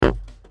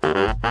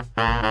Hi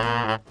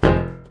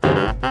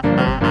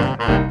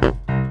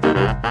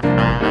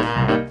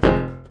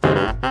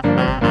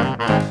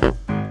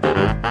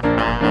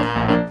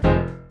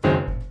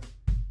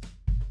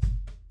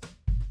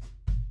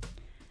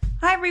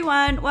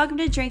everyone, welcome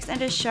to Drinks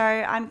and a Show.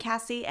 I'm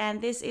Cassie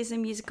and this is a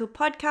musical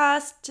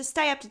podcast. To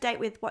stay up to date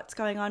with what's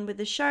going on with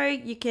the show,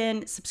 you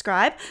can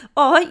subscribe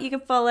or you can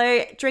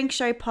follow Drink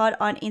Show Pod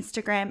on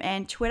Instagram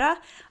and Twitter.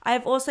 I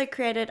have also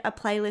created a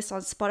playlist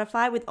on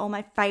Spotify with all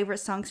my favorite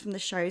songs from the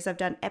shows I've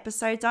done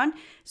episodes on.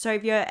 So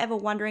if you're ever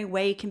wondering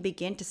where you can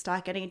begin to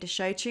start getting into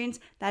show tunes,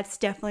 that's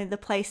definitely the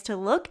place to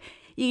look.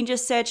 You can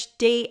just search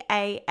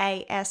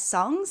DAAS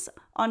songs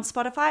on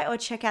Spotify or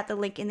check out the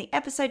link in the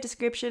episode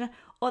description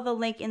or the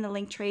link in the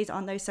link trees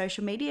on those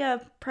social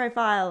media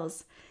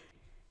profiles.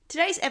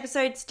 Today's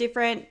episode's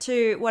different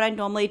to what I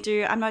normally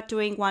do. I'm not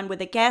doing one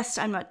with a guest.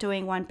 I'm not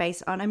doing one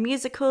based on a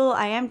musical.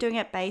 I am doing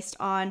it based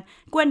on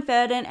Gwen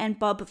Verdon and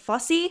Bob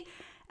Fosse,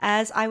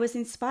 as I was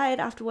inspired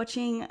after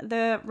watching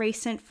the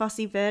recent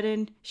Fosse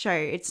Verdon show.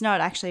 It's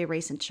not actually a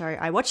recent show.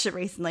 I watched it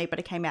recently, but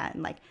it came out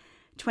in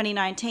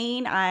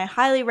 2019. I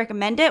highly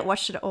recommend it.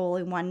 Watched it all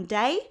in one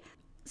day.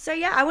 So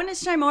yeah, I wanted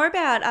to know more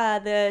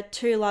about the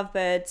two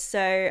lovebirds.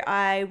 So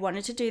I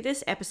wanted to do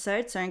this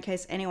episode, so in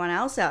case anyone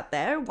else out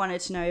there wanted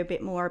to know a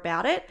bit more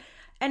about it.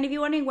 And if you're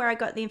wondering where I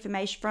got the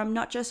information from,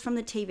 not just from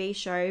the TV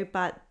show,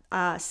 but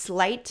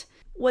Slate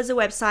was a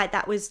website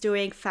that was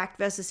doing fact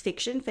versus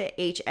fiction for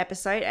each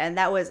episode, and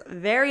that was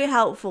very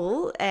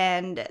helpful.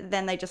 And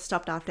then they just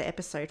stopped after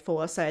episode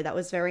 4, so that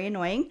was very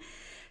annoying.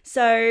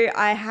 So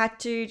I had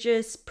to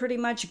just pretty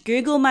much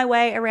Google my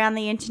way around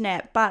the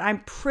internet, but I'm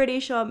pretty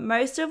sure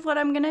most of what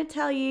I'm going to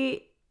tell you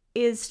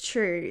is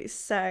true.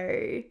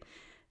 So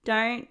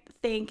don't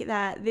think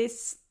that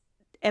this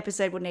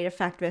episode would need a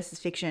fact versus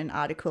fiction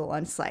article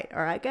on Slate.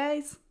 All right,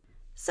 guys?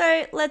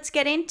 So let's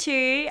get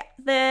into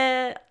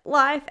the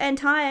life and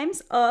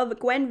times of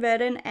Gwen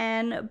Verdon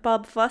and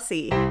Bob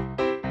Fosse.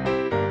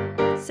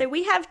 So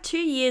we have 2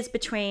 years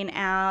between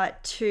our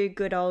two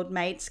good old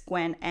mates,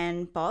 Gwen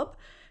and Bob.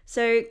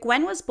 So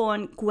Gwen was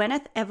born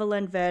Gwyneth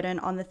Evelyn Verdon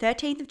on the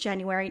 13th of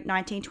January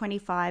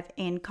 1925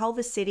 in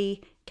Culver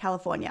City,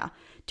 California,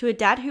 to a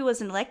dad who was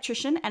an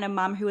electrician and a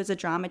mum who was a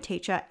drama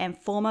teacher and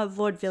former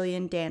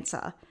vaudevillian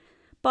dancer.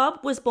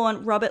 Bob was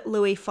born Robert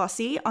Louis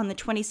Fosse on the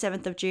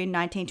 27th of June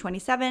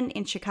 1927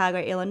 in Chicago,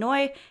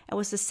 Illinois, and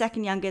was the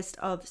second youngest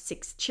of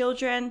 6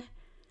 children.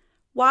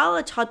 While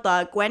a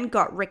toddler, Gwen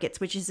got rickets,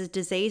 which is a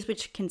disease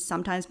which can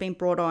sometimes be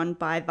brought on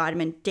by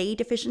vitamin D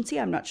deficiency.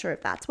 I'm not sure if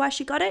that's why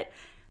she got it.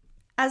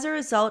 As a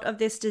result of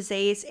this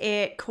disease,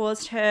 it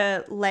caused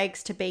her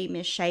legs to be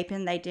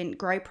misshapen. They didn't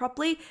grow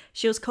properly.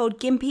 She was called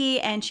gimpy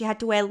and she had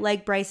to wear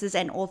leg braces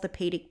and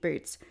orthopedic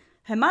boots.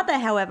 Her mother,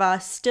 however,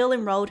 still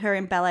enrolled her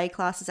in ballet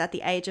classes at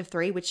the age of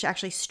 3, which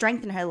actually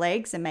strengthened her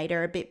legs and made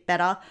her a bit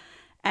better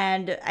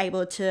and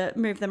able to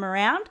move them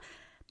around.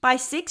 By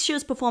 6, she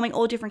was performing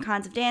all different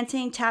kinds of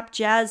dancing, tap,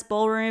 jazz,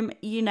 ballroom,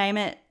 you name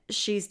it,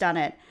 she's done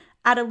it.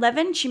 At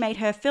 11, she made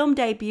her film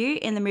debut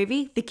in the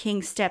movie The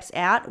King Steps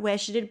Out, where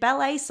she did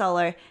ballet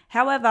solo.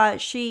 However,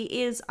 she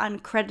is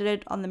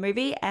uncredited on the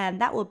movie, and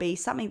that will be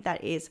something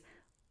that is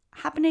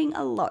happening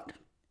a lot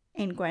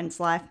in Gwen's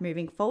life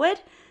moving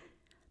forward.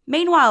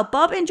 Meanwhile,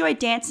 Bob enjoyed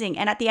dancing,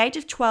 and at the age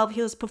of 12,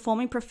 he was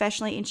performing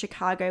professionally in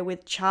Chicago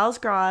with Charles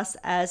Grass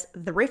as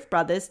the Riff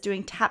Brothers,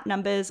 doing tap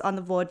numbers on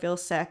the vaudeville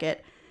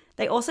circuit.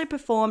 They also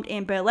performed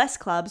in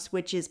burlesque clubs,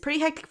 which is pretty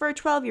hectic for a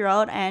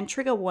 12-year-old, and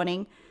trigger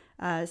warning,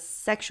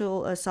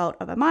 sexual assault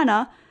of a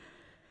minor.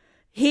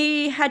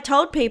 He had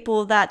told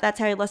people that that's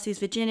how he lost his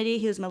virginity.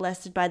 He was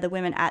molested by the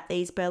women at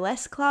these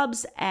burlesque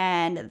clubs,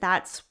 and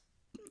that's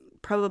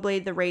probably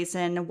the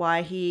reason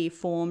why he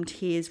formed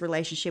his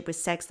relationship with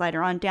sex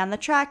later on down the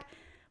track,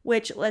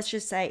 which, let's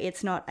just say,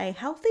 it's not a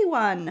healthy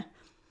one.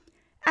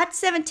 At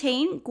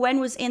 17, Gwen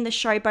was in the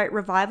Showboat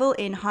revival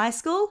in high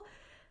school.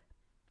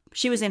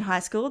 She was in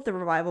high school. The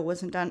revival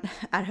wasn't done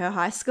at her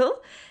high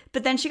school.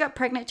 But then she got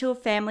pregnant to a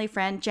family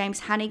friend, James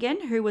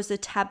Hannigan, who was a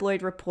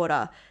tabloid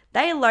reporter.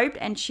 They eloped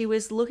and she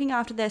was looking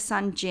after their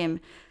son, Jim,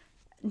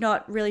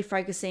 not really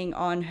focusing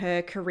on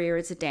her career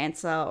as a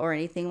dancer or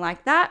anything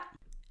like that.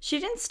 She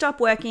didn't stop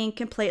working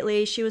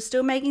completely. She was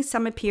still making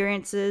some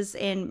appearances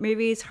in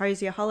movies,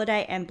 Hosier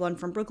Holiday and Blonde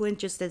from Brooklyn,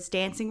 just as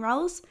dancing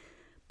roles.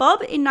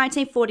 Bob, in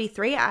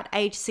 1943, at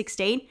age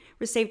 16,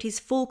 received his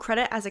full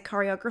credit as a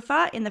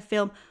choreographer in the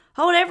film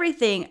Hold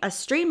Everything, a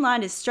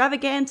streamlined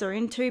extravaganza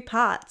in 2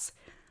 parts.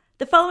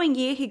 The following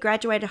year, he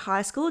graduated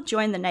high school,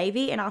 joined the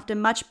Navy, and after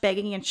much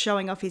begging and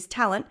showing off his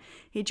talent,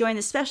 he joined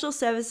the Special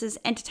Services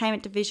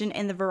Entertainment Division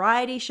in the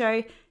variety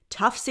show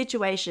Tough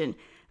Situation,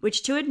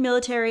 which toured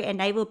military and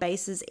naval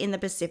bases in the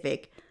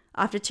Pacific.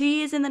 After 2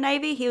 years in the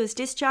Navy, he was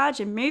discharged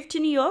and moved to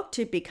New York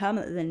to become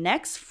the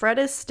next Fred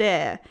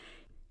Astaire.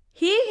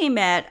 Here he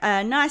met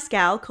a nice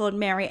gal called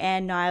Mary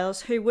Ann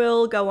Niles, who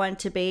will go on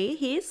to be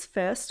his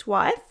first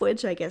wife,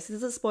 which I guess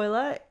is a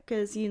spoiler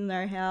because you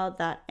know how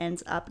that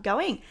ends up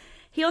going.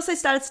 He also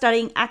started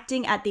studying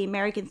acting at the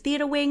American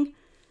Theatre Wing.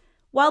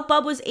 While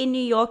Bob was in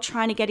New York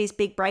trying to get his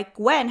big break,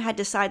 Gwen had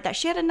decided that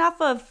she had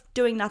enough of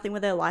doing nothing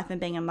with her life and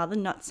being a mother.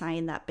 Not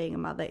saying that being a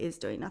mother is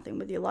doing nothing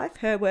with your life.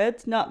 Her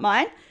words, not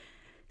mine.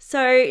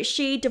 So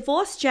she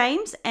divorced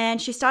James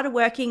and she started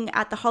working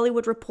at the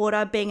Hollywood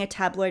Reporter, being a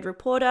tabloid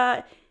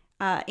reporter,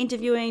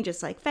 interviewing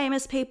just like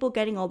famous people,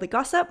 getting all the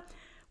gossip.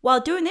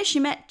 While doing this, she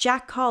met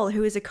Jack Cole,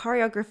 who is a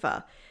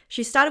choreographer.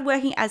 She started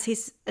working as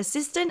his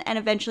assistant and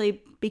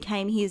eventually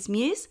became his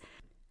muse.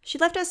 She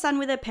left her son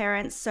with her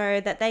parents so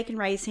that they can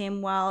raise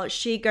him while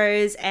she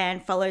goes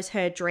and follows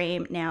her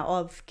dream now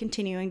of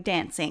continuing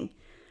dancing.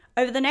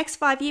 Over the next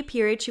 5-year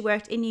period, she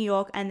worked in New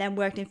York and then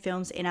worked in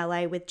films in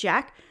LA with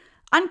Jack.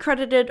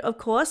 Uncredited, of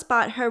course,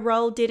 but her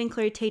role did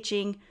include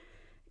teaching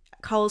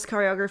Cole's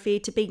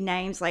choreography to big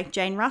names like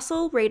Jane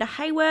Russell, Rita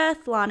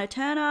Hayworth, Lana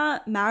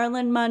Turner,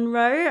 Marilyn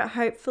Monroe.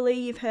 Hopefully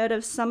you've heard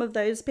of some of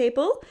those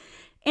people.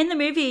 In the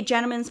movie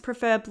Gentlemen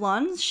Prefer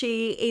Blondes,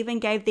 she even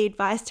gave the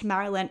advice to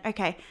Marilyn,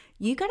 okay,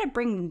 you gotta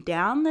bring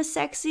down the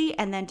sexy,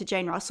 and then to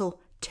Jane Russell,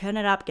 turn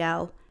it up,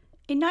 gal.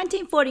 In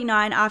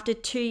 1949, after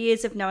 2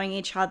 years of knowing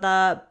each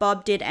other,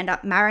 Bob did end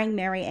up marrying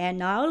Mary Ann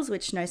Niles,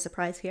 which no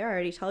surprise here, I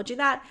already told you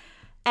that,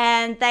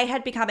 and they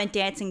had become a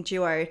dancing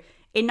duo.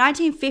 In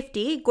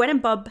 1950, Gwen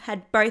and Bob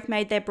had both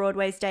made their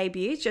Broadway's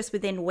debuts just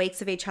within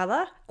weeks of each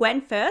other.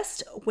 Gwen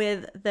first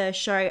with the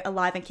show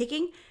Alive and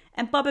Kicking,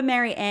 and Bob and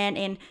Mary Ann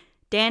in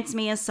Dance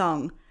Me a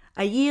Song.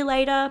 A year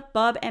later,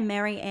 Bob and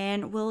Mary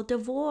Ann will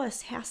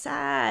divorce. How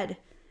sad.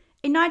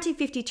 In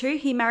 1952,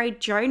 he married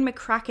Joan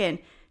McCracken.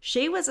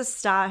 She was a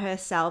star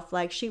herself.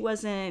 Like, she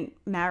wasn't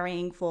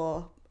marrying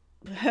for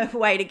her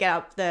way to get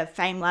up the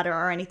fame ladder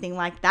or anything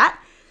like that.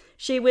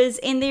 She was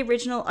in the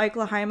original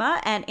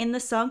Oklahoma, and in the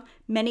song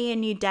Many a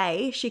New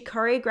Day, she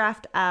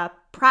choreographed a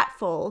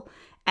pratfall,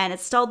 and it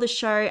stole the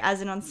show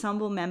as an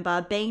ensemble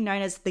member, being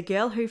known as the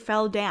Girl Who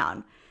Fell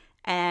Down.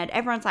 And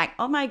everyone's like,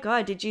 oh my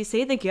God, did you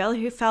see the girl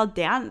who fell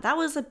down? That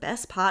was the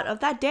best part of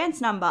that dance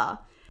number.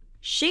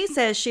 She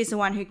says she's the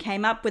one who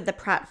came up with the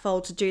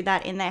pratfall to do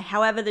that in there.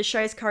 However, the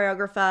show's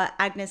choreographer,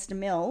 Agnes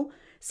DeMille,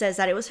 says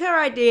that it was her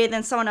idea.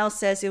 Then someone else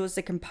says it was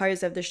the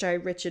composer of the show,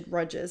 Richard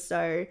Rodgers.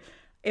 So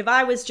if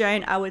I was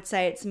Joan, I would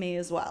say it's me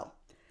as well.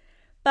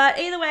 But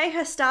either way,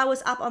 her star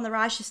was up on the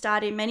rise. She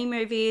starred in many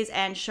movies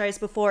and shows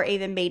before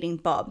even meeting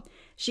Bob.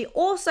 She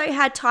also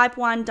had type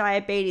 1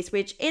 diabetes,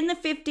 which in the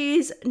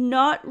 50s,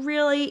 not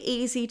really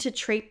easy to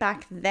treat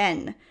back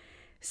then.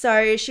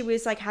 So she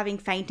was like having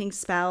fainting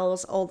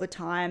spells all the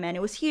time, and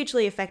it was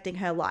hugely affecting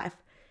her life.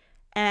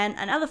 And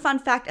another fun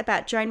fact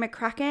about Joan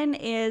McCracken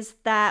is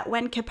that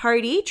when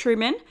Capote,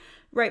 Truman,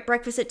 wrote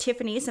Breakfast at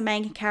Tiffany's, the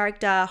main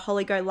character,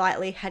 Holly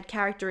Golightly, had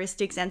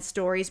characteristics and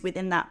stories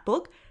within that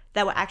book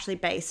that were actually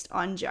based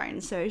on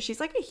Joan. So she's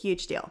like a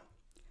huge deal.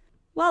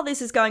 While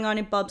this is going on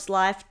in Bob's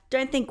life,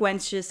 don't think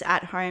Gwen's just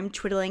at home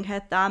twiddling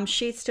her thumbs.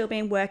 She's still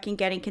been working,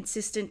 getting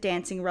consistent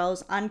dancing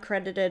roles,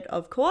 uncredited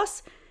of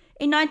course.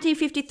 In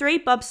 1953,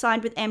 Bob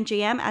signed with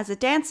MGM as a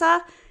dancer.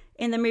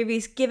 In the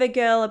movies Give a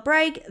Girl a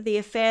Break, The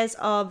Affairs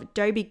of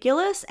Dobie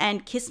Gillis,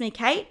 and Kiss Me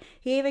Kate,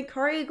 he even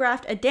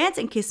choreographed a dance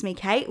in Kiss Me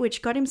Kate,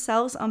 which got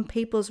himself on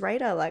people's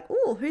radar, like,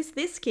 ooh, who's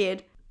this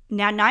kid?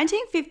 Now,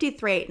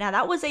 1953, now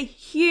that was a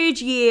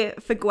huge year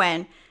for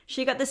Gwen.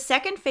 She got the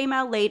second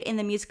female lead in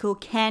the musical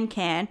Can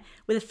Can,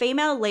 with a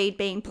female lead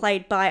being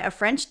played by a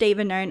French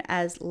diva known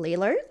as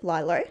Lilo.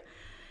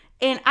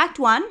 In Act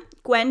 1,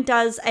 Gwen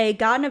does a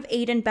Garden of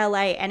Eden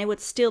ballet, and it would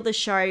steal the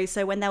show.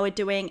 So when they were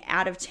doing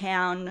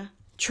out-of-town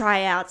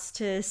tryouts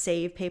to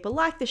see if people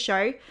liked the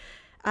show,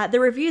 the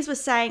reviews were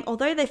saying,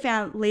 although they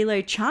found Lilo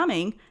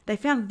charming, they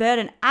found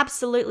Verdon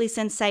absolutely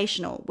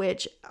sensational,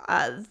 which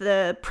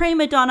the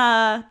prima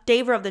donna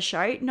diva of the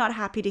show, not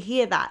happy to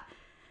hear that.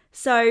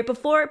 So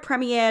before it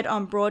premiered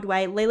on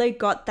Broadway, Lilo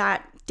got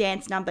that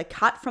dance number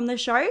cut from the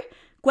show.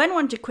 Gwen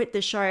wanted to quit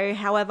the show.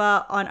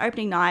 However, on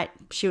opening night,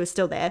 she was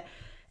still there.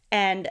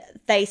 And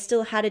they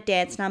still had a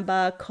dance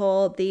number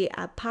called the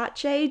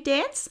Apache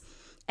Dance.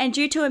 And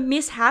due to a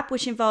mishap,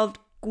 which involved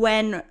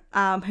Gwen,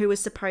 who was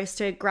supposed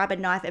to grab a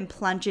knife and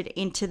plunge it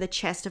into the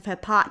chest of her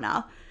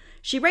partner,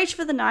 she reached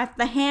for the knife,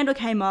 the handle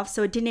came off,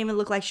 so it didn't even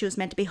look like she was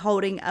meant to be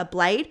holding a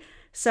blade.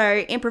 So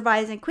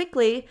improvising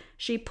quickly,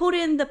 she pulled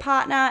in the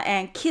partner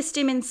and kissed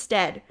him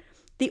instead.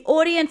 The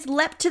audience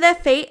leapt to their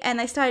feet and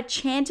they started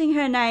chanting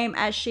her name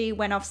as she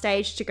went off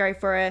stage to go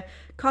for a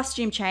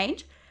costume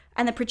change.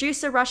 And the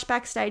producer rushed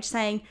backstage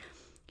saying,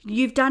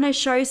 "You've done a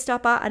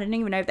showstopper." I don't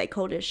even know if they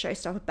called it a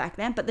showstopper back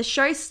then, but the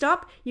show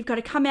stopped. You've got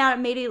to come out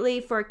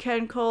immediately for a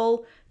curtain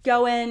call,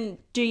 go and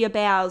do your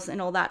bows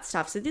and all that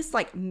stuff. So this is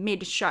like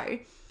mid-show.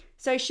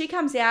 So she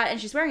comes out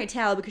and she's wearing a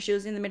towel because she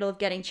was in the middle of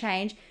getting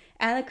changed.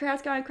 And the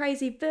crowd's going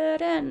crazy,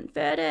 Verdon,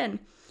 Verdon.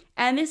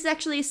 And this is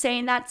actually a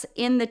scene that's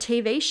in the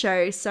TV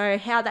show. So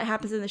how that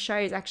happens in the show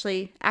is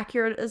actually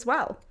accurate as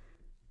well.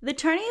 The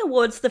Tony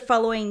Awards the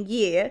following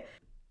year,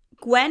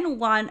 Gwen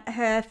won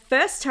her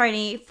first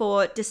Tony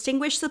for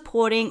Distinguished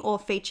Supporting or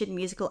Featured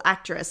Musical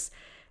Actress.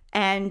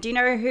 And do you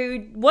know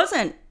who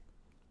wasn't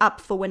up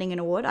for winning an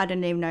award? I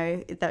didn't even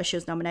know that she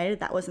was nominated.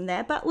 That wasn't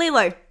there. But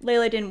Lilo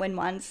didn't win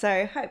one.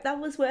 So hope that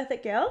was worth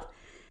it, girl.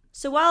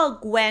 So while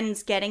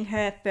Gwen's getting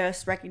her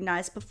first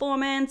recognized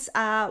performance,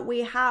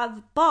 we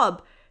have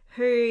Bob,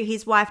 who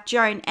his wife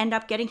Joan end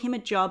up getting him a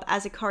job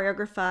as a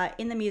choreographer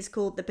in the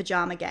musical The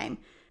Pajama Game.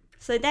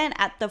 So then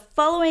at the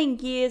following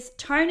year's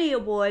Tony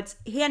Awards,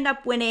 he ended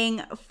up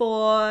winning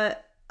for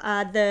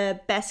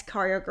the Best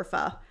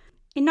Choreographer.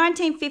 In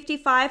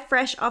 1955,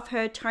 fresh off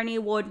her Tony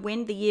Award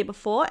win the year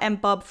before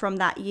and Bob from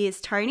that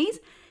year's Tonys,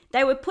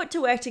 they were put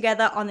to work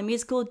together on the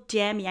musical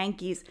Damn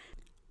Yankees.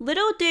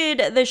 Little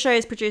did the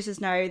show's producers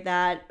know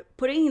that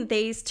putting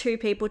these two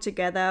people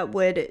together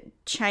would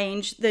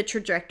change the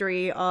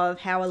trajectory of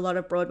how a lot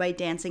of Broadway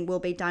dancing will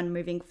be done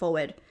moving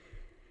forward.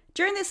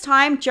 During this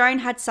time, Joan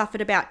had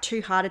suffered about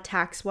 2 heart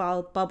attacks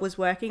while Bob was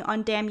working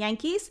on Damn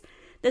Yankees.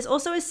 There's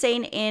also a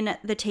scene in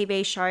the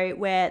TV show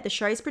where the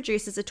show's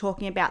producers are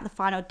talking about the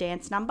final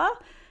dance number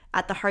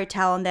at the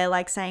hotel, and they're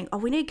like saying, oh,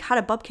 we need to cut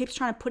it. Bob keeps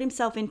trying to put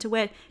himself into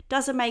it.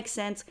 Doesn't make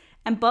sense.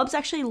 And Bob's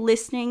actually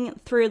listening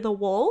through the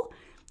wall.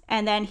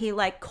 And then he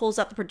like calls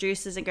up the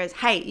producers and goes,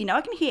 hey, you know,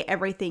 I can hear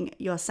everything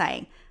you're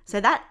saying. So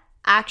that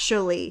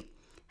actually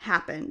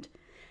happened.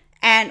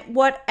 And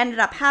what ended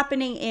up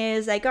happening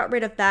is they got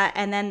rid of that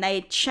and then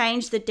they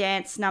changed the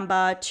dance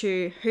number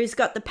to Who's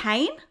Got the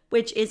Pain,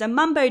 which is a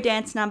mambo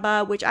dance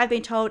number, which I've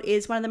been told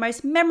is one of the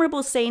most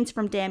memorable scenes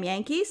from Damn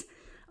Yankees.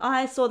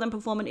 I saw them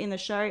perform it in the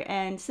show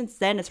and since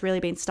then it's really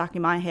been stuck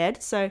in my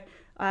head. So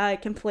I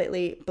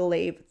completely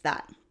believe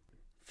that.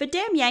 For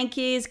Damn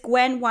Yankees,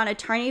 Gwen won a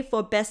Tony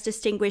for Best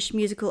Distinguished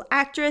Musical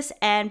Actress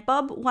and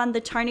Bob won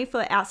the Tony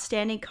for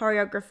Outstanding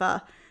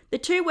Choreographer. The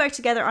two worked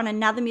together on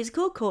another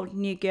musical called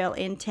New Girl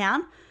in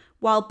Town,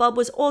 while Bob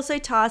was also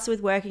tasked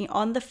with working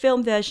on the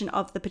film version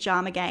of The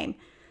Pajama Game.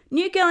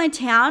 New Girl in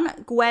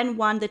Town, Gwen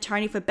won the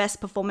Tony for Best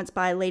Performance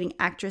by a Leading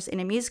Actress in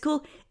a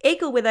Musical,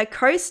 equal with her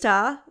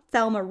co-star,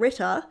 Thelma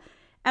Ritter,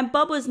 and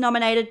Bob was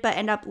nominated but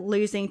ended up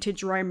losing to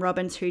Jerome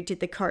Robbins, who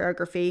did the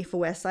choreography for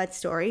West Side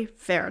Story.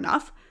 Fair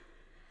enough.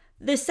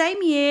 The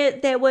same year,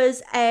 there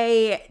was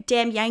a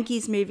Damn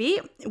Yankees movie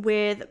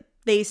with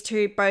these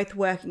two both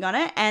working on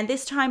it, and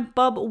this time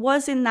Bob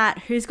was in that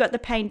Who's Got the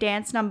Pain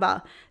dance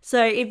number.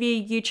 So if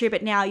you YouTube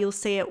it now, you'll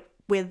see it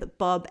with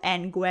Bob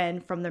and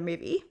Gwen from the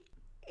movie.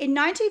 In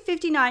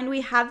 1959,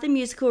 we have the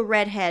musical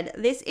Redhead.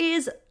 This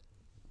is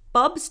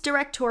Bob's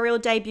directorial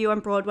debut on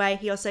Broadway.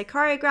 He also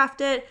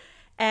choreographed it,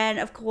 and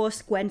of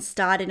course Gwen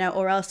starred in it,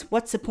 or else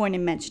what's the point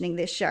in mentioning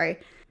this show?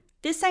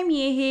 This same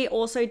year, he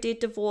also did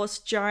divorce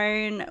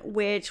Joan,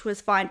 which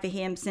was fine for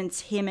him since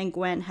him and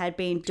Gwen had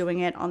been doing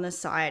it on the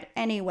side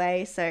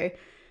anyway. So,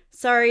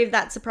 sorry if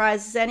that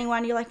surprises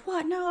anyone. You're like,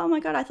 what? No, oh my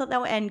God, I thought they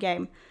were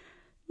Endgame.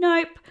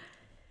 Nope.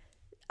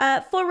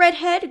 For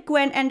Redhead,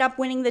 Gwen ended up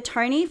winning the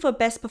Tony for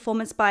Best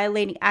Performance by a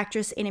Leading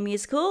Actress in a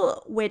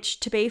Musical, which,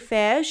 to be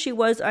fair, she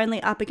was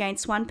only up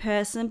against one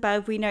person.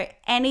 But if we know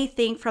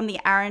anything from the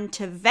Aaron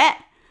Tveit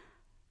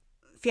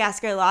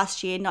fiasco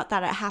last year, not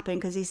that it happened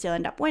because he still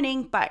ended up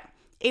winning, but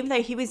even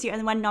though he was the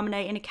only one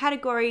nominated in a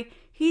category,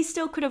 he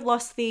still could have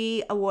lost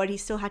the award. He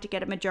still had to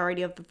get a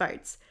majority of the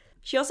votes.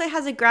 She also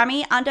has a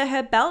Grammy under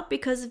her belt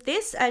because of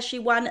this, as she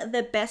won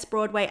the Best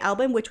Broadway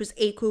Album, which was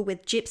equal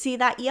with Gypsy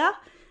that year.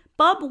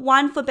 Bob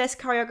won for Best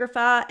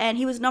Choreographer, and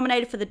he was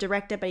nominated for the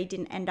director, but he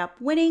didn't end up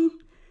winning.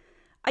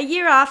 A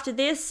year after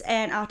this,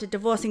 and after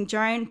divorcing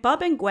Joan,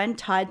 Bob and Gwen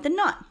tied the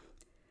knot.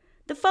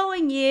 The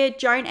following year,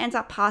 Joan ends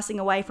up passing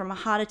away from a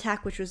heart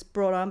attack, which was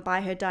brought on by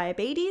her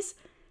diabetes.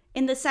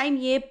 In the same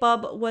year,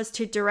 Bob was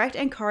to direct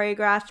and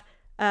choreograph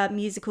a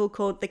musical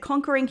called The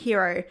Conquering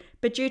Hero,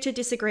 but due to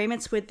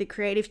disagreements with the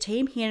creative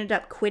team, he ended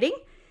up quitting.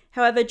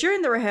 However,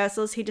 during the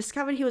rehearsals, he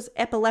discovered he was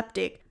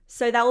epileptic,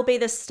 so that will be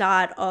the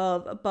start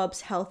of Bob's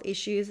health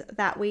issues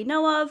that we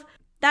know of.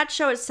 That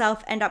show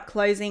itself ended up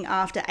closing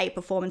after 8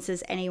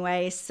 performances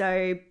anyway,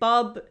 so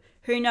Bob,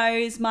 who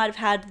knows, might have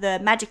had the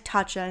magic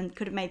touch and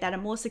could have made that a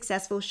more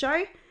successful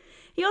show.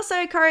 He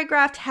also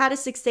choreographed How to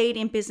Succeed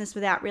in Business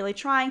Without Really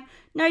Trying.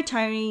 No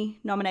Tony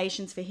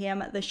nominations for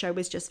him. The show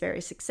was just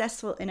very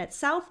successful in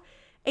itself.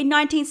 In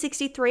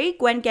 1963,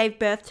 Gwen gave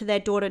birth to their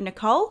daughter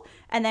Nicole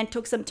and then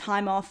took some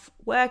time off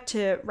work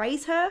to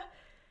raise her.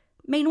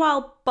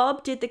 Meanwhile,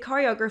 Bob did the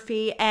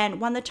choreography and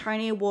won the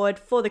Tony Award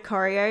for the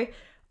choreo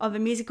of a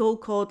musical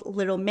called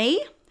Little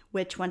Me,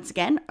 which once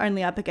again,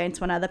 only up against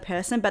one other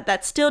person, but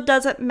that still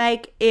doesn't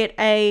make it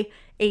an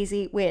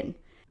easy win.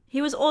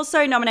 He was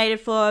also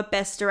nominated for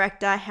Best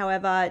Director,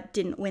 however,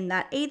 didn't win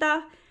that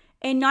either.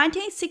 In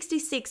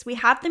 1966, we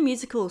have the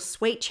musical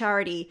Sweet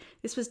Charity.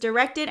 This was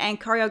directed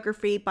and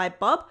choreographed by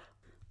Bob,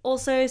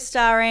 also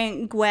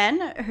starring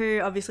Gwen,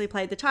 who obviously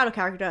played the title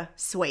character,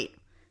 Sweet.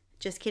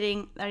 Just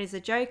kidding, that is a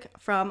joke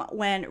from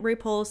when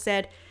RuPaul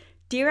said,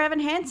 Dear Evan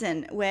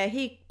Hansen, where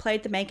he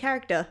played the main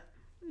character.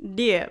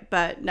 Dear,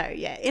 but no,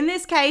 yeah. In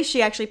this case,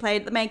 she actually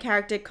played the main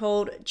character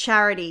called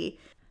Charity.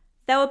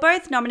 They were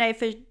both nominated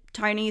for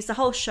Tonys. The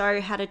whole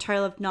show had a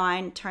total of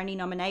 9 Tony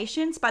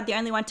nominations, but the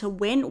only one to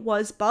win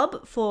was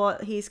Bob for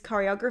his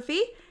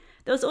choreography.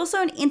 There was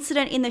also an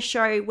incident in the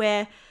show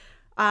where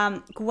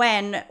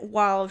Gwen,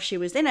 while she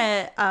was in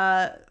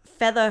a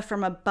feather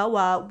from a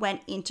boa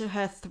went into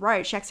her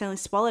throat. She accidentally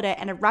swallowed it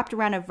and it wrapped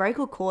around her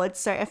vocal cords,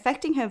 so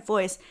affecting her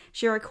voice.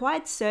 She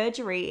required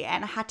surgery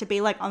and had to be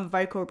like on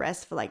vocal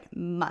rest for like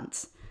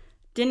months.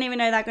 Didn't even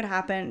know that could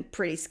happen.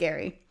 Pretty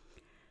scary.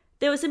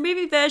 There was a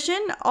movie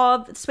version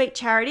of Sweet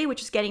Charity, which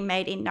was getting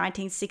made in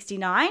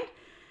 1969.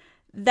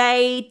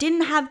 They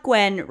didn't have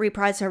Gwen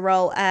reprise her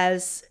role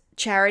as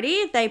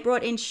Charity. They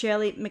brought in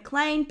Shirley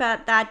MacLaine,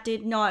 but that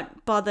did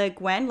not bother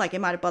Gwen. Like, it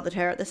might have bothered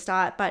her at the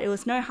start, but it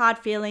was no hard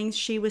feelings.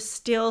 She was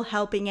still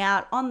helping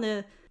out on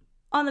the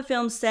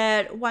film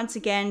set, once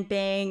again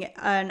being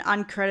an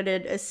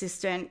uncredited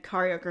assistant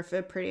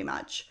choreographer pretty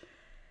much.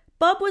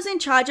 Bob was in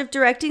charge of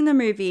directing the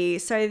movie,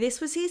 so this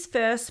was his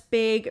first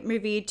big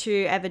movie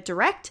to ever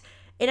direct.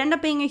 It ended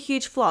up being a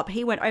huge flop.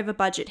 He went over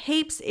budget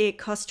heaps. It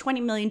cost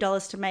 $20 million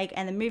to make,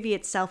 and the movie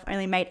itself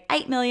only made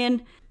 $8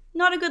 million.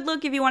 Not a good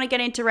look if you want to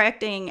get into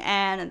directing,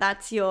 and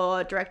that's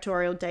your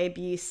directorial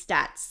debut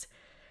stats.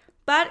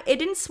 But it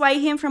didn't sway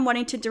him from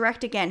wanting to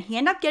direct again. He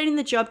ended up getting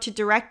the job to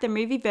direct the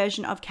movie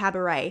version of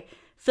Cabaret.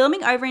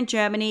 Filming over in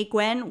Germany,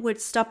 Gwen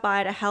would stop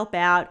by to help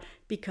out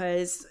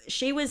because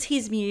she was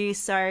his muse,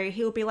 so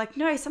he would be like,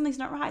 no, something's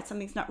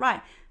not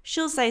right.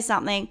 She'll say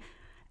something,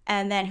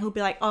 and then he'll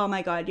be like, oh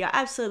my God, you're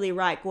absolutely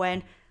right,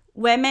 Gwen.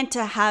 We're meant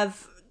to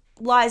have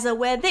Liza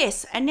wear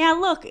this, and now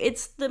look,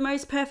 it's the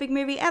most perfect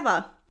movie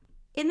ever.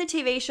 In the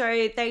TV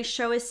show, they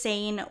show a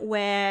scene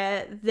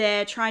where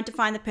they're trying to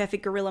find the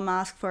perfect gorilla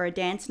mask for a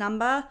dance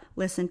number.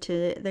 Listen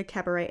to the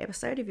Cabaret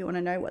episode if you want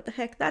to know what the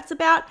heck that's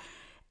about.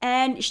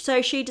 And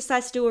so she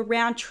decides to do a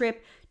round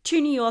trip to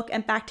New York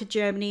and back to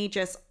Germany,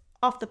 just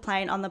off the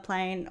plane, on the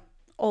plane,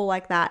 all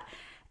like that.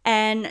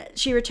 And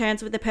she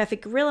returns with the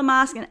perfect gorilla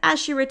mask. And as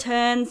she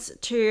returns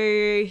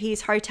to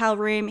his hotel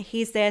room,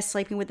 he's there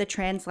sleeping with the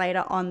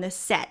translator on the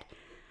set.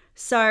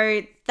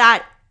 So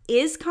that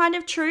is kind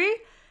of true.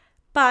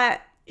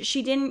 But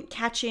she didn't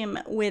catch him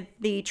with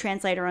the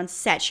translator on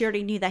set. She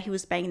already knew that he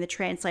was banging the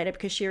translator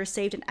because she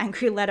received an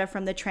angry letter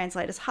from the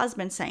translator's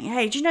husband saying,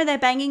 hey, did you know they're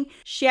banging?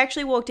 She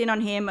actually walked in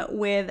on him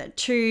with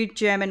 2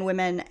 German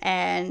women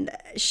and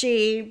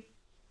she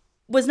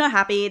was not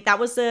happy. That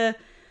was the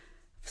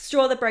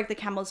straw that broke the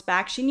camel's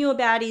back. She knew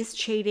about his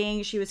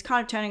cheating. She was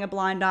kind of turning a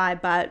blind eye,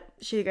 but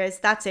she goes,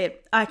 that's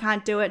it. I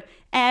can't do it.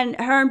 And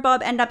her and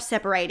Bob end up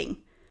separating.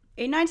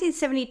 In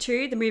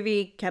 1972, the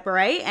movie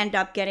Cabaret ended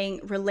up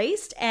getting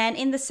released, and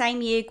in the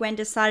same year, Gwen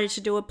decided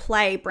to do a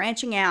play,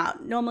 branching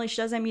out. Normally she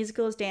does her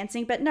musicals,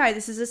 dancing, but no,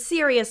 this is a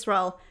serious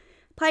role.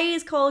 Play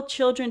is called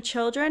Children,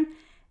 Children,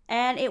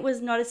 and it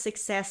was not a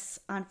success,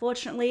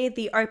 unfortunately.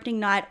 The opening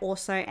night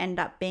also ended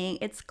up being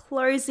its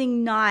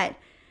closing night.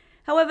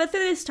 However, through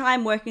this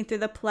time working through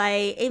the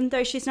play, even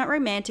though she's not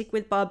romantic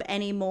with Bob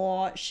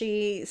anymore,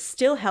 she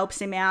still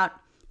helps him out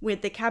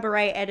with the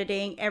cabaret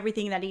editing,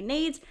 everything that he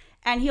needs,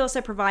 and he also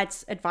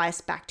provides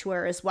advice back to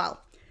her as well.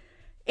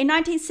 In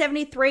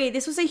 1973,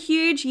 this was a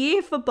huge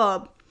year for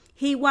Bob.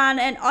 He won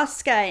an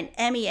Oscar, an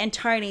Emmy, and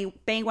Tony,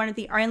 being one of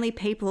the only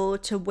people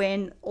to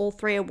win all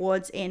 3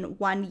 awards in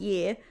 1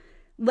 year,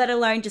 let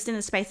alone just in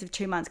the space of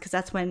 2 months, because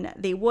that's when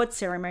the award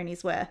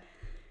ceremonies were.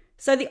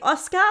 So the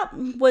Oscar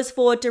was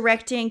for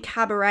directing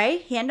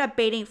Cabaret. He ended up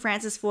beating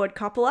Francis Ford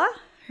Coppola,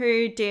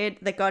 who did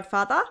The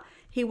Godfather.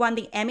 He won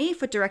the Emmy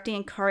for directing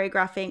and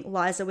choreographing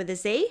Liza with a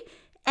Z,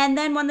 and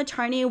then won the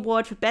Tony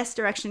Award for Best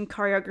Direction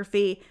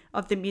Choreography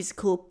of the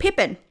musical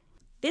Pippin.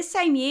 This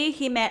same year,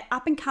 he met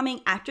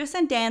up-and-coming actress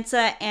and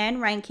dancer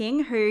Anne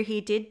Rankin, who he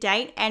did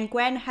date, and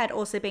Gwen had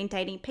also been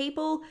dating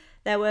people.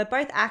 They were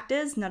both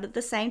actors, not at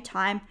the same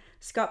time,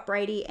 Scott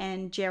Brady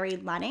and Jerry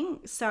Lanning.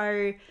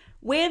 So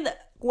with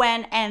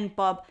Gwen and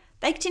Bob,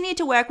 they continued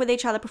to work with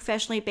each other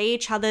professionally, be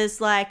each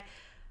other's like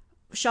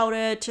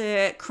shoulder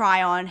to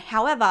cry on.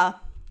 However,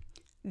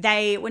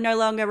 they were no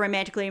longer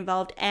romantically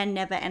involved and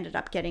never ended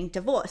up getting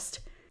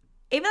divorced.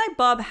 Even though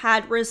Bob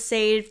had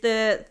received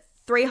the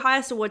 3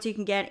 highest awards you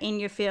can get in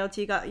your field,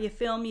 so you got your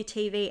film, your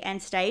TV,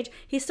 and stage,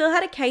 he still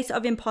had a case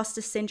of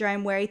imposter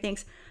syndrome where he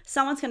thinks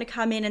someone's going to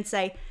come in and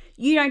say,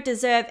 you don't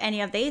deserve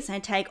any of these,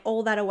 and take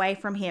all that away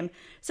from him.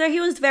 So he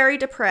was very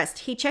depressed.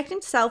 He checked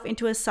himself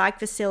into a psych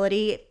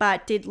facility,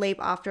 but did leave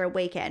after a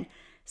weekend.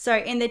 So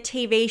in the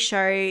TV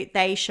show,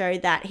 they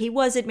showed that he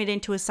was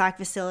admitted to a psych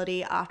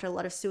facility after a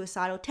lot of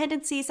suicidal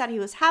tendencies that he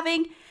was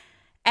having.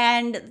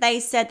 And they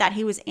said that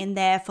he was in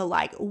there for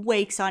like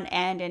weeks on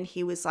end and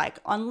he was like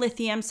on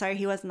lithium. So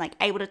he wasn't like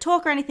able to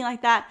talk or anything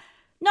like that.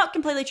 Not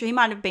completely true. He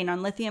might have been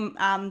on lithium,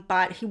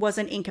 but he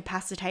wasn't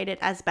incapacitated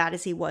as bad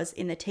as he was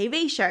in the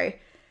TV show.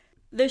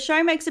 The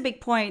show makes a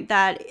big point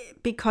that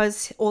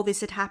because all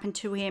this had happened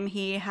to him,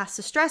 he has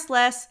to stress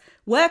less,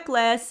 work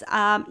less,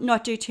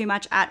 not do too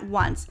much at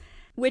once.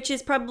 Which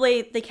is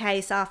probably the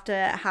case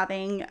after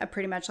having a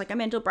pretty much like a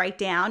mental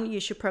breakdown. You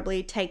should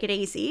probably take it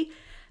easy.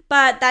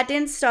 But that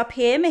didn't stop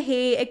him.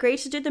 He agreed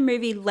to do the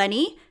movie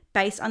Lenny,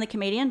 based on the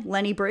comedian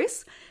Lenny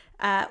Bruce,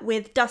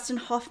 with Dustin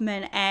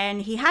Hoffman.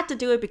 And he had to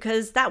do it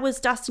because that was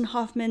Dustin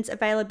Hoffman's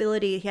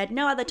availability. He had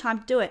no other time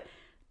to do it.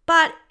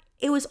 But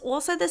It was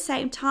also the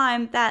same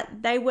time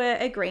that they were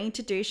agreeing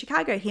to do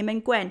Chicago, him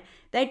and Gwen.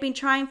 They'd been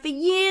trying for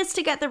years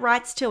to get the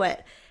rights to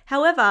it.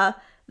 However,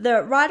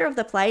 the writer of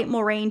the play,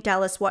 Maureen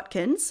Dallas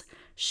Watkins,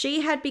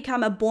 she had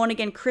become a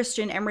born-again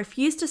Christian and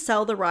refused to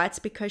sell the rights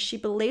because she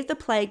believed the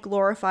play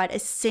glorified a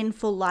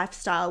sinful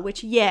lifestyle,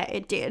 which, yeah,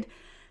 it did.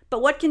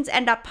 But Watkins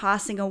ended up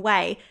passing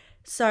away,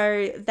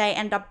 so they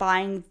ended up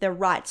buying the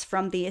rights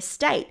from the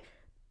estate.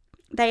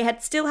 They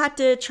had still had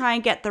to try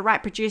and get the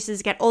right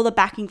producers, get all the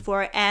backing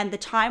for it, and the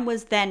time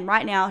was then,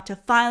 right now, to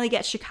finally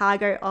get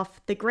Chicago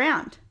off the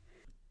ground.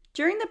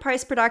 During the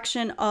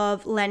post-production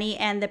of Lenny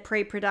and the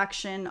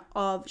pre-production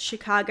of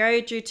Chicago,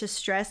 due to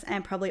stress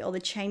and probably all the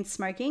chain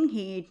smoking,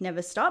 he'd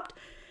never stopped,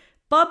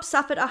 Bob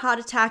suffered a heart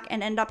attack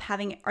and ended up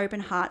having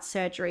open heart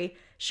surgery.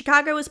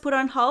 Chicago was put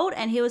on hold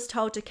and he was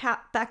told to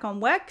cut back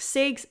on work,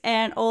 cigs,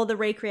 and all the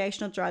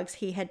recreational drugs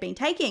he had been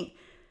taking.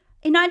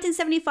 In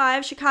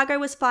 1975, Chicago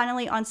was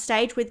finally on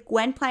stage with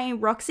Gwen playing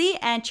Roxy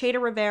and Chita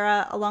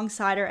Rivera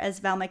alongside her as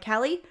Velma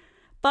Kelly.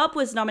 Bob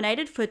was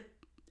nominated for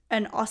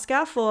an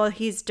Oscar for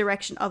his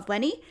direction of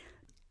Lenny,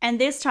 and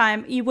this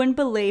time you wouldn't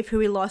believe who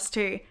he lost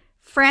to.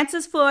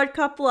 Francis Ford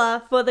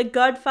Coppola for The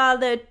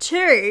Godfather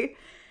 2.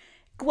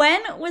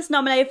 Gwen was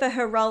nominated for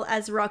her role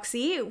as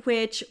Roxy,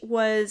 which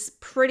was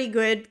pretty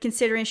good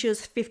considering she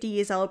was 50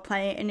 years old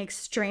playing an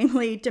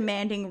extremely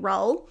demanding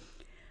role.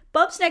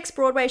 Bob's next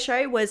Broadway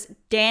show was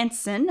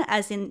Dancin',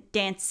 as in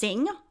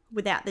dancing,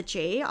 without the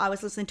G. I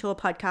was listening to a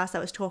podcast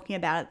that was talking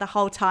about it the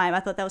whole time. I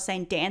thought they were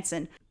saying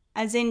Dancin',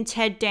 as in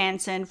Ted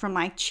Danson from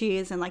like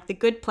Cheers and like The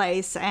Good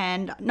Place.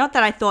 And not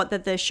that I thought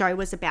that the show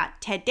was about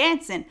Ted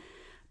Danson,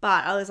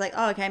 but I was like,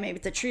 oh, okay, maybe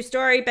it's a true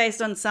story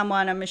based on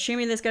someone. I'm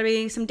assuming there's going to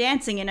be some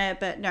dancing in it,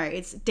 but no,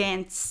 it's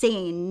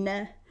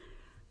dancing.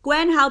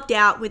 Gwen helped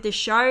out with the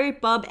show.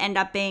 Bob ended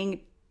up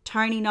being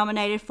Tony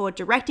nominated for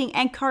directing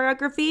and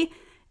choreography,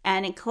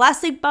 and in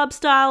classic Bob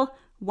style,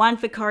 won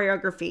for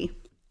choreography.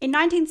 In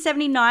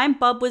 1979,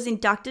 Bob was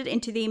inducted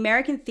into the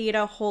American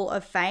Theatre Hall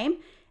of Fame.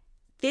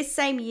 This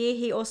same year,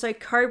 he also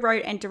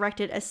co-wrote and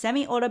directed a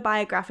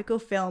semi-autobiographical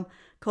film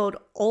called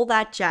All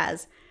That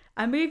Jazz,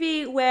 a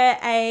movie where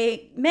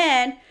a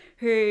man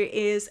who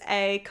is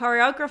a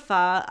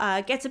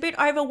choreographer gets a bit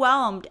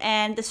overwhelmed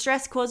and the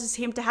stress causes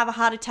him to have a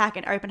heart attack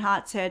and open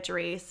heart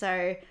surgery. So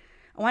I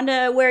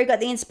wonder where he got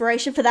the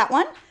inspiration for that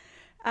one.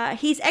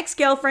 His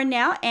ex-girlfriend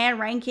now, Anne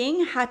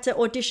Ranking, had to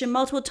audition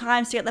multiple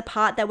times to get the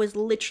part that was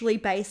literally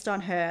based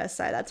on her.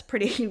 So that's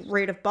pretty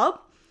rude of Bob.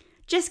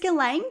 Jessica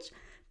Lange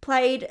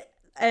played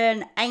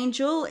an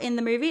angel in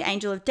the movie,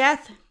 Angel of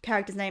Death,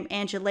 character's name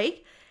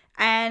Angelique,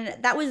 and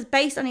that was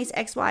based on his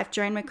ex-wife,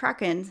 Joan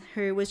McCracken,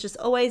 who was just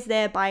always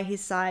there by his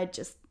side,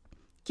 just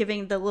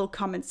giving the little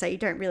comments that you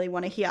don't really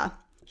want to hear.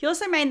 He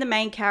also made the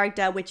main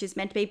character, which is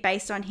meant to be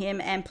based on him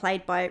and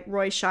played by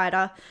Roy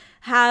Scheider,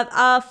 have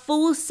a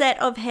full set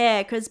of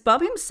hair, because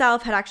Bob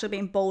himself had actually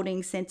been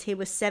balding since he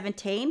was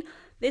 17.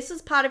 This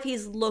was part of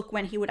his look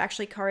when he would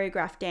actually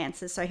choreograph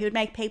dances. So he would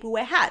make people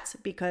wear hats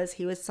because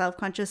he was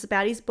self-conscious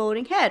about his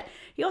balding head.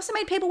 He also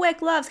made people wear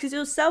gloves because he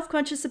was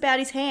self-conscious about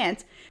his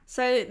hands.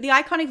 So the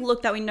iconic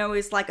look that we know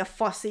is like a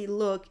Fosse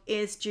look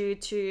is due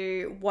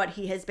to what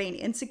he has been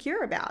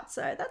insecure about.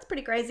 So that's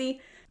pretty crazy.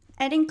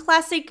 And in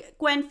classic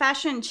Gwen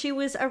fashion, she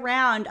was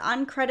around,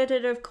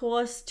 uncredited of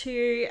course,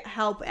 to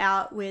help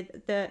out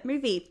with the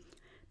movie.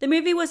 The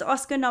movie was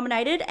Oscar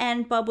nominated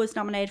and Bob was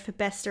nominated for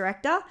Best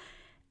Director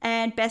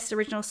and Best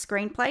Original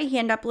Screenplay. He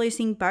ended up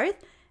losing both.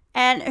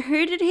 And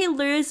who did he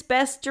lose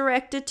Best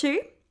Director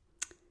to?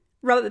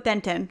 Robert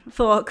Benton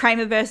for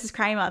Kramer versus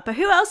Kramer. But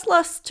who else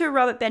lost to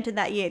Robert Benton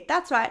that year?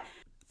 That's right,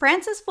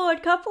 Francis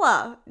Ford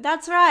Coppola.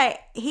 That's right,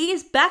 he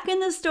is back in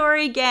the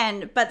story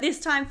again, but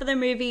this time for the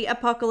movie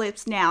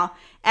Apocalypse Now.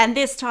 And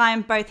this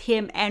time both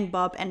him and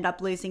Bob end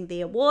up losing the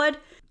award.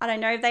 I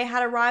don't know if they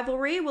had a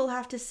rivalry. We'll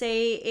have to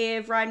see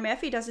if Ryan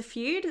Murphy does a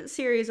feud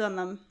series on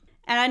them.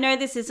 And I know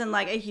this isn't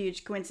like a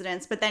huge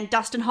coincidence, but then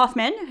Dustin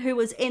Hoffman, who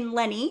was in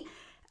Lenny,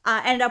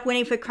 ended up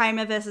winning for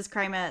Kramer versus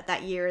Kramer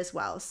that year as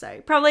well.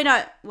 So probably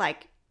not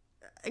like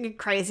a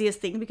craziest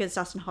thing because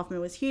Dustin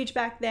Hoffman was huge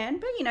back then,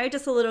 but you know,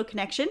 just a little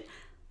connection.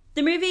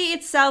 The movie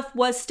itself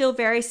was still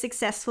very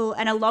successful,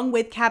 and along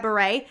with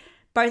Cabaret,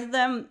 both of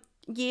them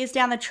years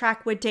down the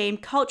track were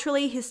deemed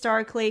culturally,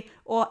 historically,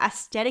 or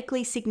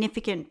aesthetically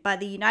significant by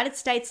the United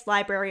States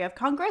Library of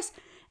Congress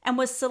and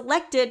was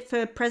selected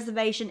for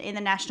preservation in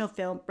the National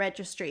Film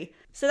Registry.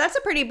 So that's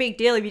a pretty big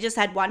deal if you just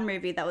had one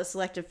movie that was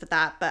selected for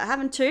that, but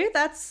having two,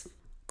 that's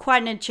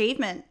quite an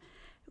achievement.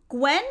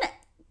 Gwen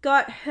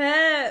got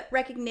her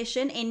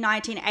recognition in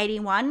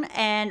 1981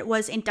 and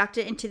was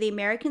inducted into the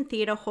American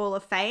Theatre Hall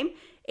of Fame.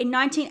 In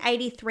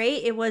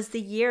 1983, it was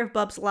the year of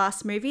Bob's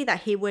last movie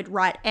that he would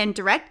write and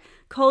direct,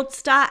 called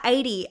Star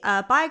 80,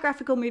 a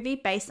biographical movie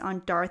based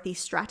on Dorothy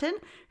Stratton,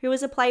 who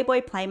was a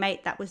Playboy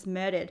playmate that was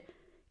murdered.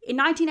 In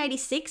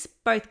 1986,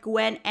 both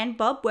Gwen and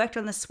Bob worked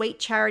on the Sweet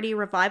Charity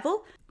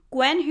Revival.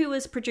 Gwen, who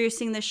was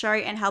producing the show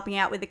and helping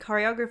out with the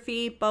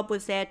choreography, Bob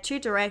was there to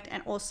direct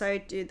and also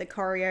do the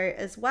choreo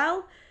as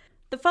well.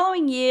 The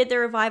following year, the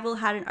revival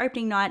had an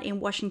opening night in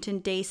Washington,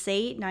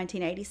 D.C.,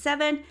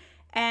 1987.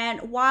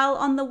 And while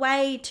on the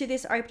way to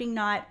this opening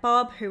night,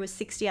 Bob, who was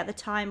 60 at the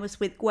time, was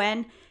with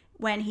Gwen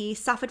when he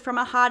suffered from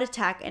a heart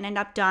attack and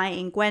ended up dying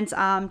in Gwen's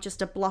arm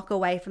just a block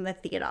away from the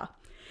theatre.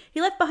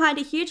 He left behind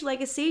a huge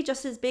legacy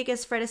just as big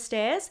as Fred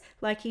Astaire's,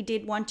 like he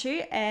did want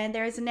to, and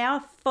there is now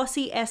a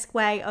Fosse-esque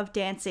way of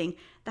dancing.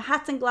 The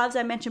hats and gloves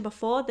I mentioned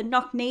before, the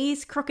knock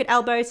knees, crooked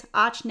elbows,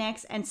 arched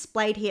necks, and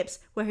splayed hips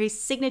were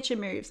his signature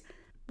moves,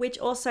 which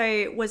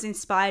also was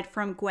inspired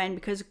from Gwen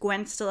because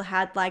Gwen still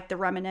had like the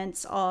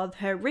remnants of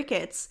her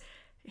rickets.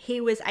 He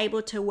was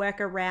able to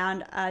work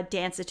around a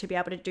dancer to be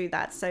able to do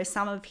that. So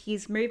some of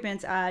his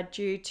movements are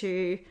due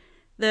to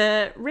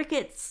the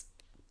rickets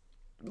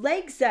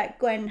legs that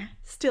Gwen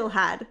still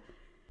had.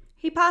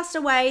 He passed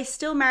away,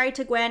 still married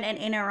to Gwen and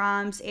in her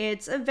arms.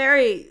 It's a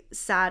very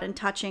sad and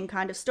touching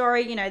kind of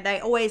story. You know, they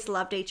always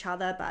loved each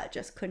other but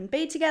just couldn't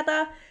be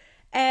together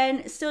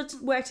and still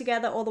worked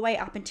together all the way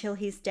up until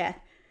his death.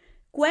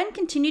 Gwen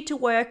continued to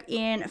work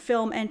in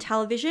film and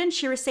television.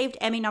 She received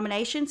Emmy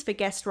nominations for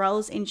guest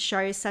roles in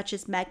shows such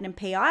as Magnum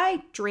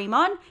P.I., Dream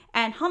On,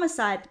 and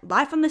Homicide: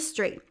 Life on the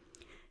Street.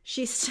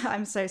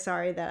 I'm so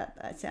sorry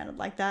that sounded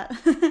like that.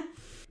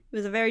 It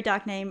was a very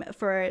dark name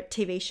for a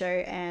TV show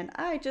and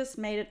I just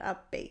made it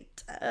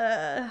upbeat.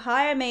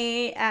 Hire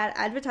me at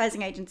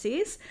advertising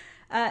agencies.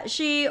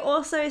 She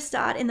also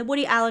starred in the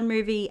Woody Allen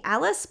movie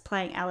Alice,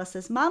 playing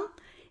Alice's mum.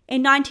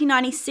 In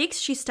 1996,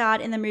 she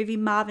starred in the movie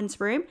Marvin's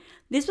Room.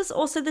 This was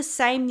also the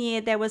same year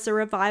there was a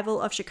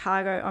revival of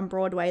Chicago on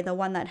Broadway, the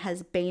one that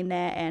has been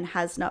there and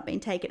has not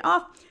been taken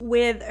off,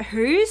 with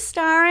who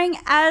starring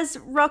as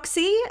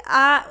Roxy?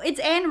 It's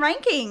Anne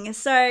Ranking,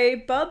 so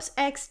Bob's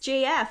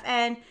ex-GF,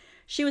 and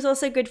she was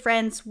also good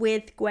friends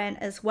with Gwen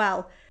as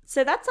well.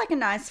 So that's like a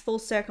nice full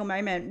circle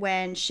moment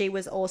when she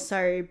was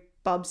also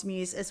Bob's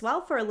muse as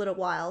well for a little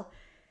while.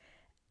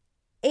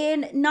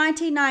 In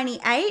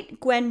 1998,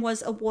 Gwen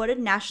was awarded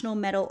National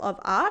Medal of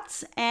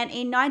Arts, and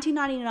in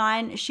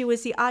 1999, she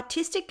was the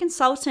artistic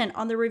consultant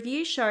on the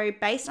revue show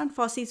based on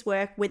Fosse's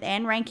work, with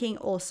Anne Ranking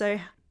also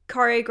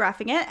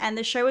choreographing it, and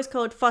the show was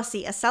called Fosse,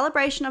 a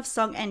celebration of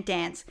song and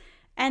dance.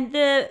 And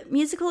the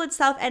musical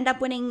itself ended up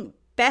winning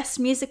Best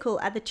Musical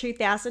at the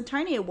 2000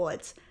 Tony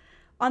Awards.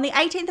 On the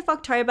 18th of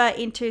October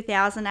in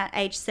 2000, at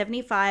age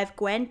 75,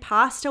 Gwen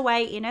passed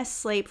away in her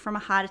sleep from a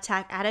heart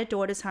attack at her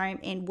daughter's home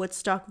in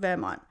Woodstock,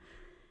 Vermont.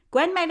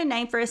 Gwen made a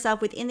name for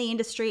herself within the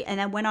industry and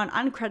then went on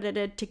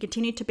uncredited to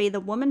continue to be the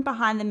woman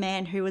behind the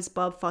man who was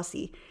Bob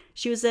Fosse.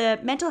 She was a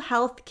mental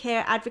health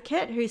care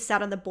advocate who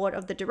sat on the board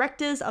of the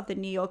directors of the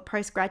New York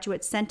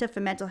Postgraduate Center for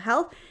Mental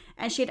Health,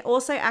 and she had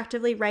also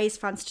actively raised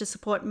funds to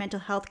support mental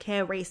health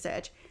care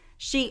research.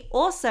 She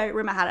also,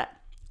 rumor had it,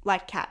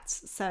 liked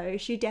cats, so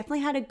she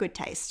definitely had a good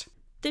taste.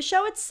 The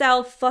show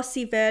itself,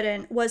 Fosse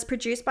Verdon, was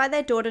produced by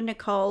their daughter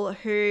Nicole,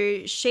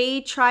 who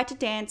she tried to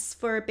dance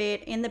for a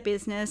bit in the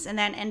business and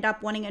then ended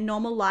up wanting a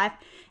normal life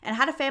and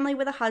had a family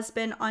with a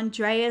husband,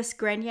 Andreas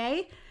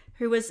Grenier,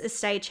 who was a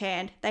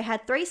stagehand. They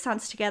had 3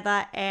 sons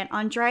together, and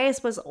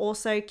Andreas was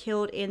also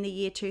killed in the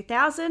year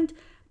 2000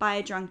 by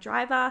a drunk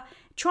driver,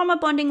 trauma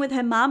bonding with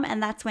her mum,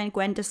 and that's when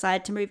Gwen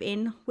decided to move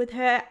in with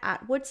her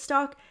at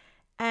Woodstock.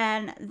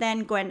 And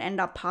then Gwen ended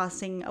up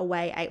passing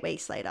away 8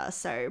 weeks later.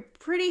 So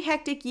pretty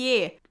hectic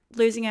year,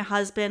 losing her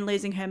husband,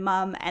 losing her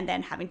mum, and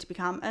then having to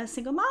become a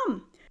single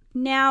mum.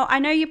 Now, I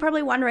know you're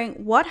probably wondering,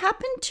 what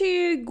happened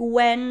to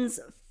Gwen's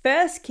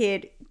first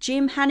kid,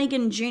 Jim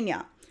Hannigan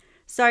Jr.?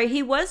 So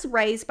he was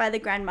raised by the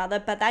grandmother,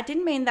 but that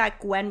didn't mean that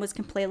Gwen was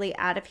completely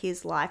out of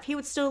his life. He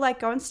would still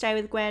go and stay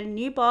with Gwen.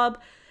 New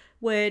Bob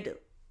would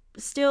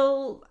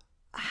still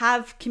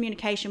have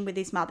communication with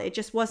his mother. It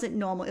just wasn't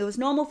normal. It was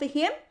normal for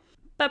him,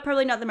 but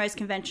probably not the most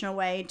conventional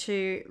way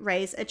to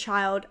raise a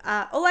child.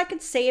 All I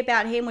could see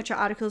about him, which are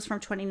articles from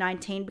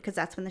 2019, because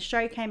that's when the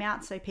show came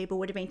out, so people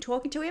would have been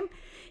talking to him.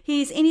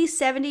 He's in his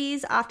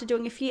 70s. After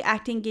doing a few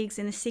acting gigs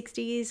in the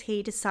 60s,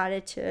 he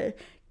decided to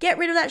get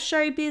rid of that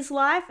showbiz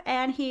life,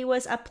 and he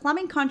was a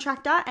plumbing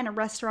contractor and a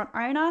restaurant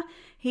owner.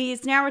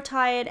 He's now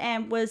retired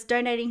and was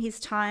donating his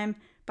time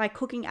by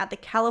cooking at the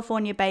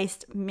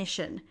California-based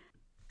Mission.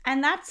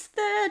 And that's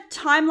the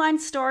timeline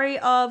story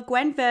of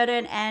Gwen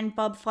Verdon and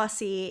Bob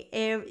Fosse.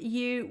 If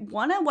you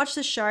want to watch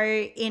the show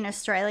in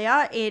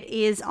Australia, it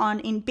is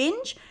on in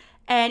Binge.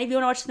 And if you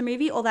want to watch the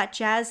movie, all that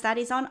jazz, that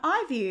is on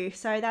iView.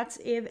 So that's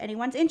if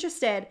anyone's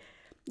interested.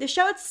 The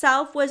show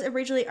itself was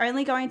originally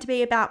only going to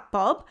be about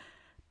Bob,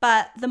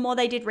 but the more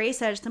they did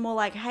research, the more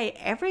like, hey,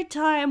 every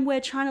time we're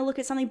trying to look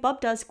at something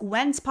Bob does,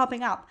 Gwen's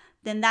popping up.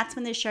 Then that's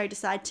when the show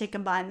decided to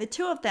combine the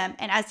two of them.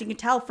 And as you can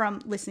tell from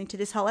listening to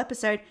this whole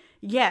episode,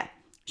 yeah,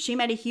 she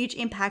made a huge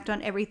impact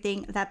on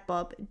everything that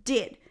Bob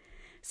did.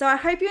 So I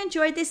hope you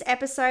enjoyed this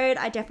episode.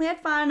 I definitely had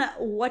fun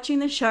watching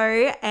the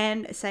show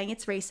and saying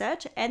its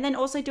research, and then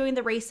also doing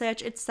the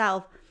research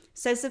itself.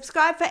 So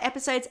subscribe for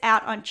episodes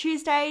out on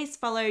Tuesdays.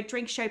 Follow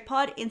Drink Show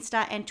Pod,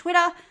 Insta and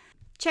Twitter.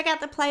 Check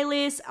out the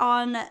playlist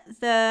on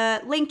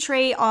the link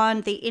tree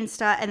on the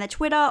Insta and the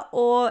Twitter,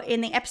 or in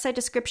the episode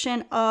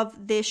description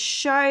of this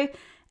show.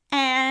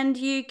 And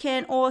you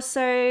can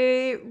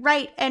also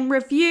rate and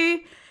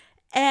review.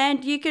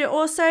 And you can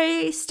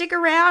also stick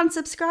around,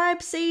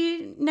 subscribe. See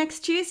you next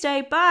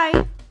Tuesday.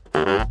 Bye.